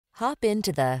Hop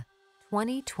into the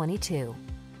 2022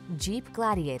 Jeep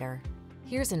Gladiator.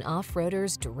 Here's an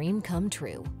off-roader's dream come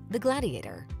true, the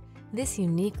Gladiator. This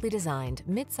uniquely designed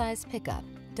midsize pickup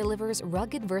delivers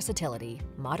rugged versatility,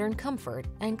 modern comfort,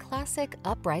 and classic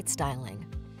upright styling.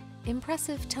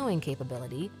 Impressive towing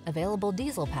capability, available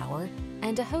diesel power,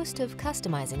 and a host of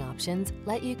customizing options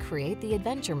let you create the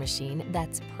adventure machine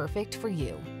that's perfect for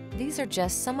you. These are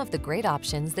just some of the great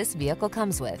options this vehicle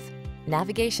comes with: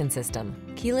 navigation system,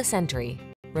 keyless entry,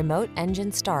 remote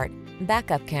engine start,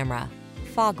 backup camera,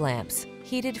 fog lamps,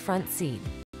 heated front seat,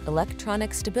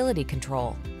 electronic stability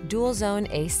control, dual zone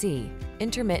AC,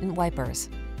 intermittent wipers,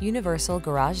 universal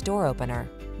garage door opener.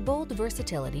 Bold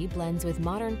versatility blends with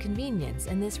modern convenience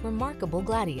in this remarkable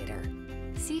Gladiator.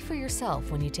 See for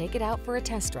yourself when you take it out for a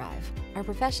test drive. Our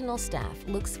professional staff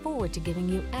looks forward to giving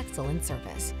you excellent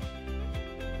service.